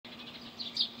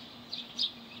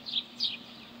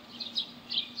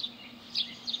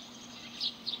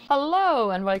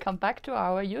Hello and welcome back to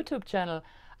our YouTube channel.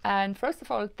 And first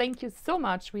of all, thank you so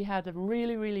much. We had a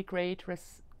really great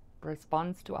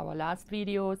response to our last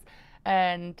videos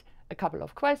and a couple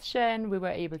of questions we were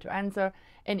able to answer,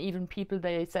 and even people,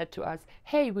 they said to us,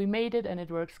 hey, we made it and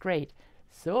it works great.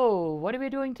 So what are we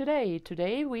doing today?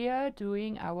 Today we are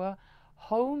doing our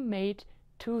homemade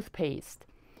toothpaste,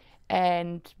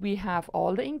 and we have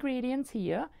all the ingredients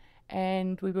here,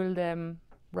 and we will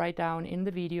write down in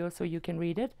the video so you can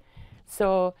read it.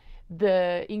 So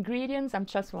the ingredients, I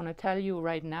just want to tell you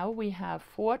right now, we have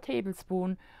 4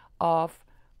 tablespoons of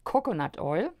coconut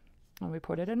oil, and we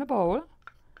put it in a bowl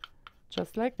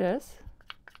just like this.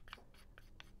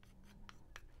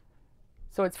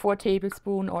 So it's 4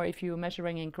 tablespoons, or if you're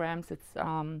measuring in grams, it's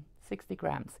 60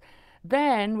 grams.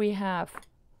 Then we have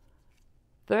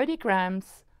 30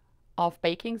 grams of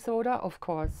baking soda, of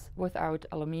course without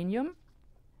aluminium.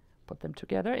 Put them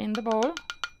together in the bowl.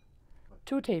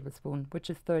 2 tablespoons,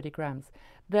 which is 30 grams.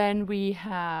 Then we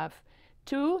have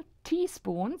 2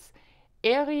 teaspoons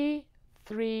erythritol.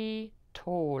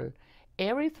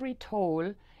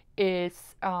 Erythritol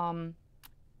is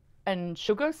a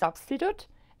sugar substitute,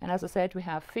 and as I said, we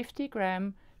have 50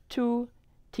 grams, 2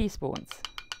 teaspoons.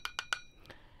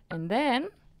 And then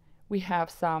we have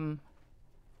some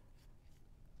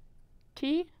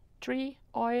tea tree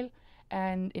oil,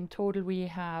 and in total we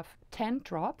have 10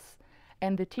 drops.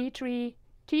 And the tea tree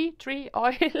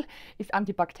oil is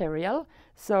antibacterial,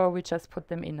 so we just put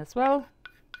them in as well.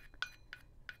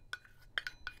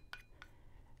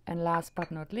 And last but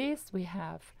not least, we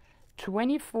have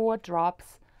 24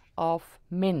 drops of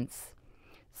mints.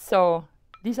 So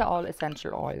these are all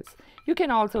essential oils. You can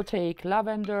also take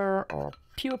lavender or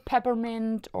pure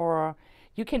peppermint, or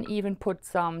you can even put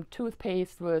some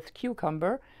toothpaste with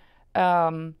cucumber.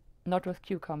 Not with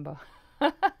cucumber.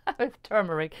 With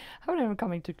turmeric. How am I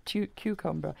coming to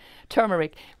cucumber?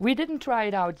 Turmeric. We didn't try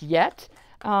it out yet.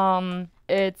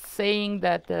 It's saying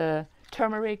that the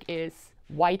turmeric is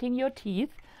whitening your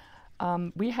teeth.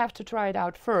 We have to try it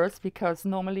out first, because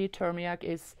normally turmeric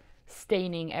is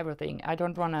staining everything. I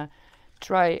don't want to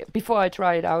try, before I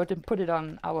try it out and put it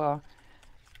on our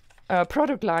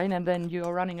product line, and then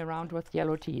you're running around with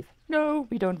yellow teeth. No,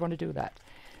 we don't want to do that.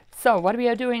 So what we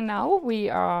are doing now, we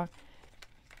are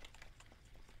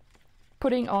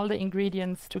putting all the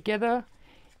ingredients together.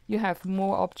 You have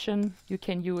more option. You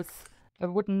can use a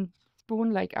wooden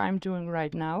spoon like I'm doing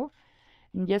right now.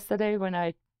 And yesterday when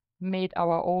I made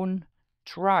our own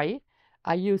try,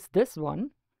 I used this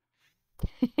one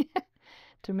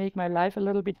to make my life a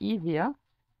little bit easier.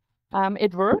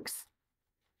 It works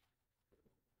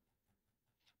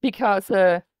because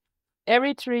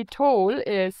erythritol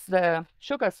is the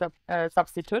sugar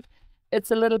substitute.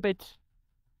 It's a little bit,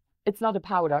 it's not a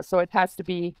powder, so it has to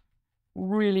be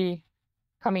really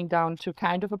coming down to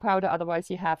kind of a powder,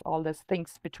 otherwise you have all these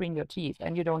things between your teeth,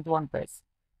 and you don't want this.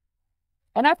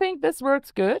 And I think this works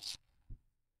good.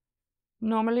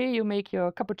 Normally you make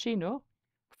your cappuccino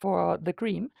for the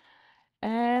cream,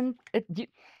 and it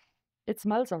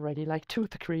smells already like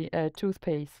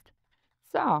toothpaste.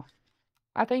 So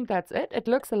I think that's it. It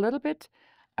looks a little bit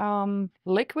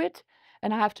liquid,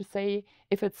 and I have to say,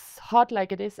 if it's hot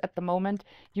like it is at the moment,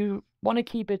 you want to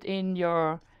keep it in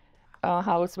your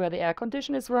house where the air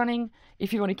conditioner is running.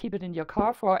 If you want to keep it in your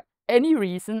car for any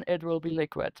reason, it will be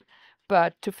liquid.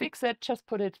 But to fix it, just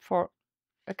put it for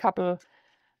a couple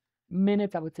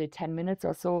minutes, I would say 10 minutes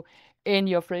or so, in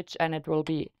your fridge, and it will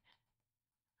be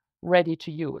ready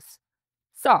to use.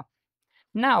 So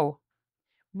now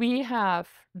we have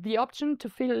the option to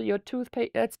fill your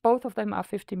toothpaste. Both of them are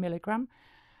 50 milligram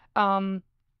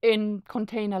in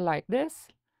container like this,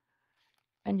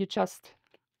 and you just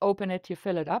open it, you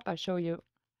fill it up. I'll show you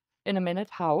in a minute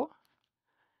how.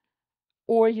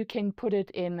 Or you can put it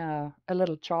in a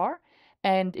little jar,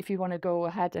 and if you want to go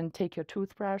ahead and take your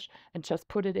toothbrush and just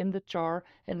put it in the jar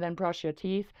and then brush your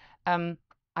teeth, I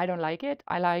don't like it.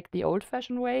 I like the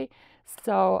old-fashioned way,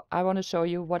 so I want to show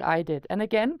you what I did. And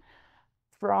again,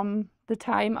 from the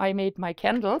time I made my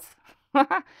candles,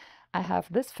 I have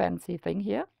this fancy thing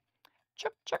here,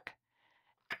 chuck,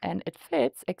 and it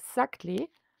fits exactly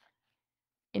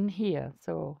in here.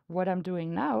 So what I'm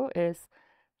doing now is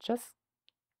just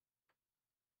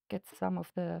get some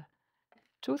of the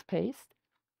toothpaste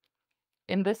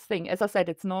in this thing. As I said,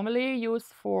 it's normally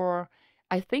used for,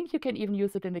 I think you can even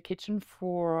use it in the kitchen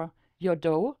for your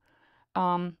dough.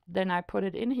 Then I put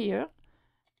it in here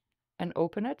and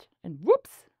open it, and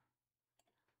whoops,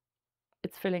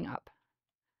 it's filling up.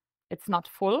 It's not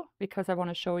full, because I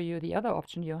want to show you the other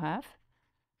option you have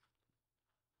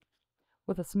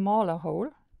with a smaller hole.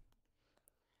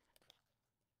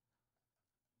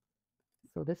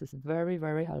 So this is very,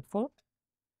 very helpful.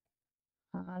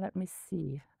 Let me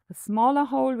see. The smaller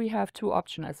hole, we have two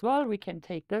options as well. We can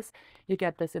take this. You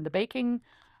get this in the baking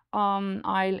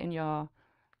aisle in your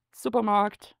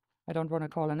supermarket. I don't want to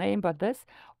call a name, but this.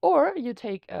 Or you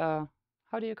take, how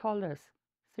do you call this?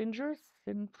 Singers?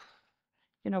 You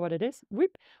know what it is?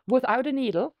 Whip, without a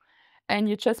needle. And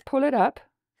you just pull it up.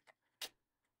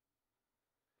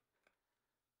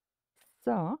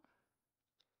 So.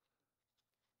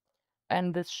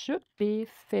 And this should be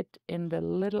fit in the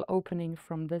little opening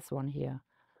from this one here.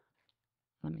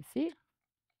 Let me see.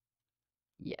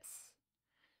 Yes.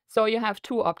 So you have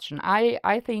two options.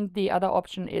 I think the other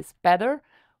option is better.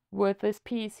 With this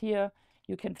piece here,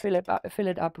 you can fill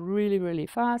it up really, really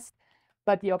fast.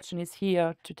 But the option is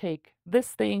here to take this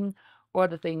thing or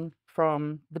the thing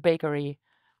from the bakery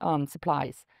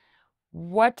supplies.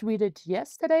 What we did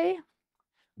yesterday,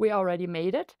 we already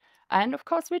made it. And of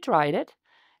course, we tried it.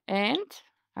 And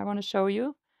I want to show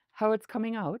you how it's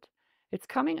coming out. It's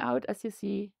coming out, as you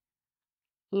see,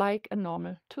 like a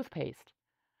normal toothpaste,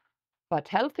 but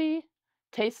healthy,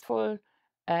 tasteful,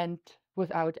 and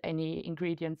without any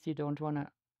ingredients you don't want to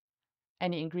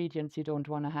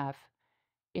have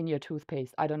in your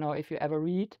toothpaste. I don't know if you ever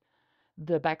read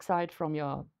the backside from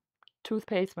your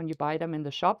toothpaste when you buy them in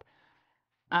the shop.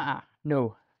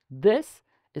 No. This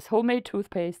is homemade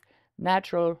toothpaste,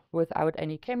 natural, without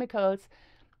any chemicals.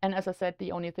 And as I said,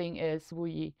 the only thing is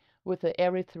with the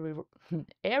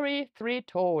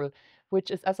erythritol, which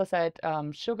is, as I said,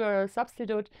 sugar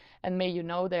substitute. And may you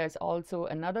know, there's also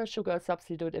another sugar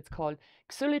substitute. It's called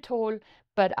xylitol.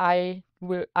 But I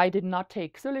did not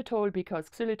take xylitol because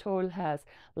xylitol has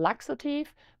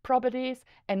laxative properties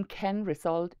and can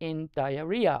result in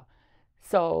diarrhea.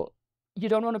 So you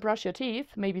don't want to brush your teeth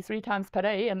maybe 3 times per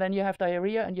day and then you have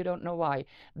diarrhea and you don't know why.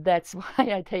 That's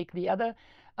why I take the other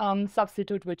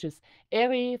substitute, which is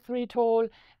erythritol,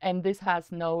 and this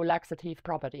has no laxative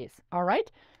properties. All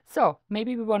right, so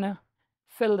maybe we want to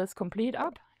fill this complete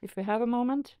up if we have a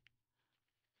moment.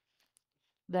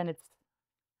 Then it's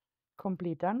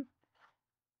complete done.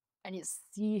 And you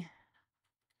see,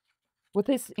 with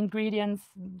these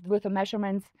ingredients, with the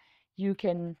measurements, you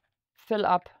can fill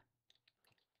up.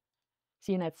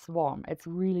 See, and it's warm. It's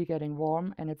really getting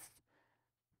warm, and it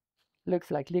looks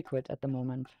like liquid at the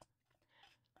moment.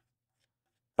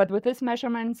 But with these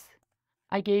measurements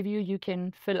I gave you, you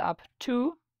can fill up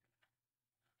 2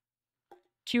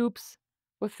 tubes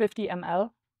with 50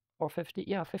 ml or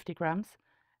 50 grams.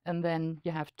 And then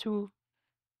you have 2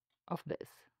 of this.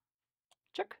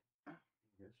 Check.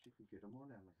 Yes, you can get them on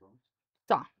Amazon.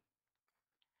 So,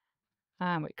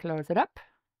 and we close it up.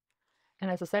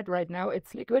 And as I said, right now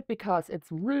it's liquid because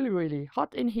it's really, really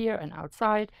hot in here and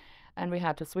outside. And we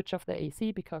had to switch off the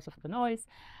AC because of the noise.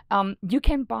 You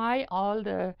can buy all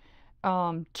the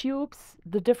tubes,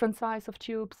 the different size of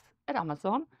tubes at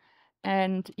Amazon.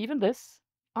 And even this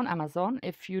on Amazon,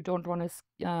 if you don't want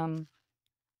to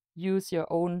use your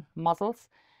own muscles.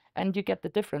 And you get the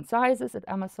different sizes at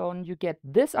Amazon. You get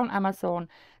this on Amazon.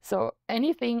 So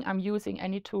anything I'm using,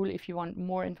 any tool, if you want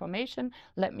more information,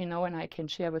 let me know and I can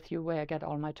share with you where I get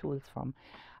all my tools from.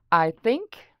 I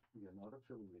think... You're not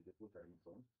affiliated with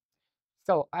Amazon.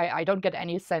 So I don't get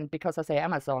any cent because I say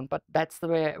Amazon, but that's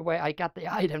the where I got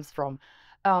the items from.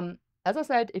 As I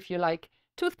said, if you like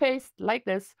toothpaste like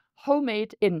this,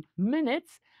 homemade in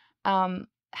minutes,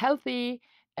 healthy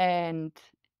and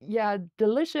yeah,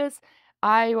 delicious.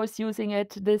 I was using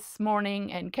it this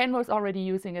morning and Ken was already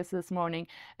using it this morning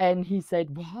and he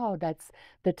said, wow, that's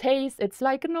the taste. It's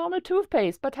like a normal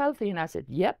toothpaste, but healthy. And I said,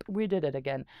 yep, we did it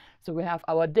again. So we have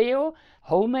our deo,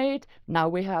 homemade. Now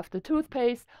we have the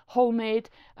toothpaste,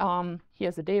 homemade.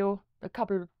 Here's a deo. A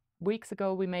couple weeks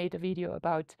ago, we made a video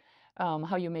about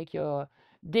how you make your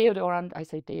deodorant. I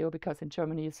say deo because in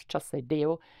Germany it's just say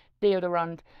deo,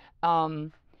 deodorant.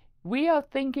 We are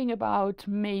thinking about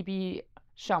maybe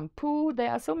shampoo. There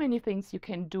are so many things you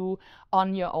can do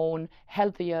on your own,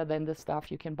 healthier than the stuff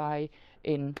you can buy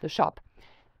in the shop.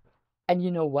 And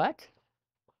you know what?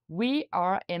 We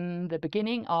are in the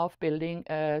beginning of building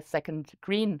a second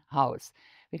greenhouse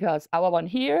because our one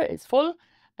here is full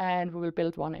and we will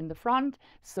build one in the front.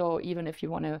 So even if you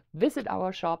want to visit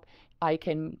our shop, I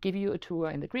can give you a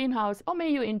tour in the greenhouse, or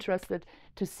maybe you're interested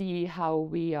to see how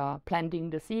we are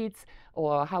planting the seeds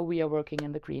or how we are working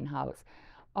in the greenhouse.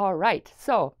 All right,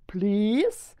 so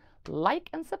please like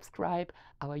and subscribe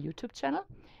our YouTube channel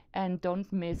and don't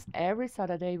miss every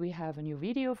Saturday we have a new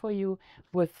video for you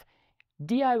with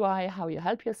DIY, how you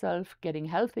help yourself getting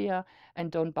healthier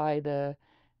and don't buy the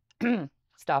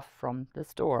stuff from the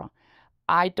store.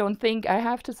 I don't think I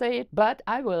have to say it, but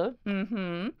I will.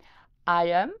 I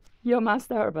am your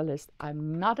master herbalist.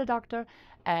 I'm not a doctor,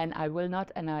 and I will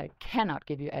not and I cannot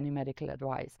give you any medical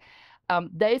advice.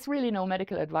 There is really no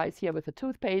medical advice here with the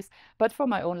toothpaste, but for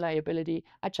my own liability,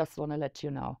 I just want to let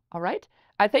you know. All right?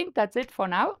 I think that's it for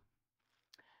now.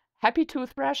 Happy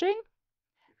toothbrushing.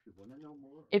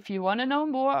 If you want to know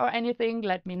more or anything,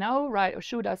 let me know, right? Or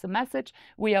shoot us a message.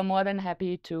 We are more than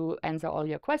happy to answer all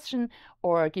your questions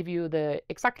or give you the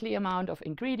exactly amount of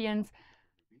ingredients.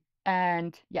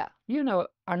 And yeah, you know,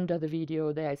 under the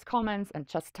video there is comments, and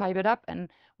just type it up and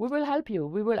we will help you.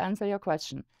 We will answer your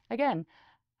question. Again,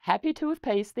 happy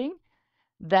toothpasting.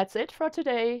 That's it for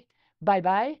today. Bye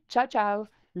bye. Ciao, ciao.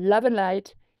 Love and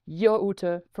light. Your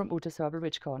Ute from Utes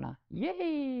Herbal-Corner.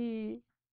 Yay!